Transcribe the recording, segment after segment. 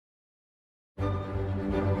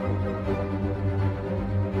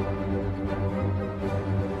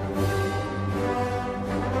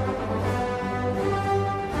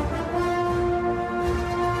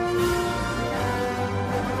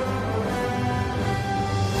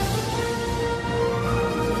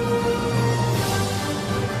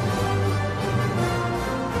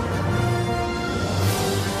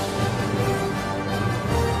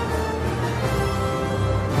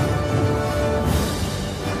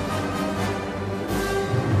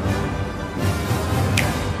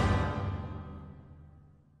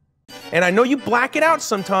And I know you black it out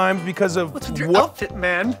sometimes because of what's with your outfit,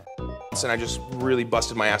 man? And I just really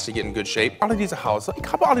busted my ass to get in good shape. Alle diese Hause, ich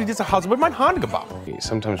habe alle diese Hause mit meinem Hand gebaut.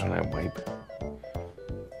 Sometimes when I wipe,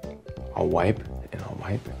 I'll wipe, and I'll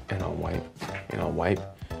wipe, and I'll wipe, and I'll wipe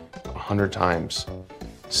 100 times.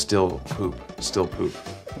 Still poop, still poop.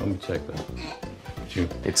 Let me check that.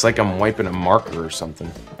 It's like I'm wiping a marker or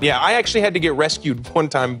something. Yeah, I actually had to get rescued one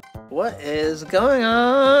time. What is going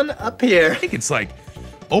on up here? I think it's like,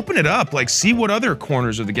 open it up, like see what other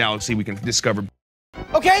corners of the galaxy we can discover.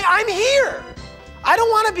 Okay, I'm here. I don't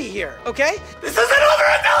want to be here, okay? This isn't over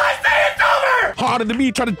until I say it's over! Harder than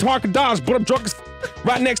me trying to talk and dodge, but I'm drunk as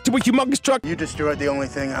right next to a humongous truck. You destroyed the only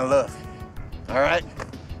thing I love. All right?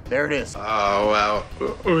 There it is. Oh, well,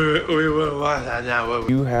 we wouldn't want that now.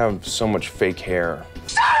 You have so much fake hair.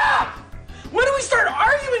 Shut up! When do we start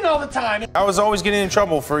arguing all the time? I was always getting in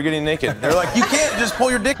trouble for getting naked. They're like, you can't just pull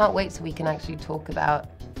your dick. Can't wait so we can actually talk about.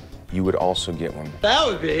 You would also get one. That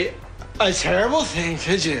would be a terrible thing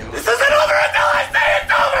to do. This isn't over until I say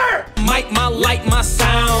it's over! Mic, my light, my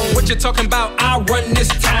sound. What you talking about? I run this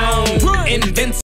town. Invent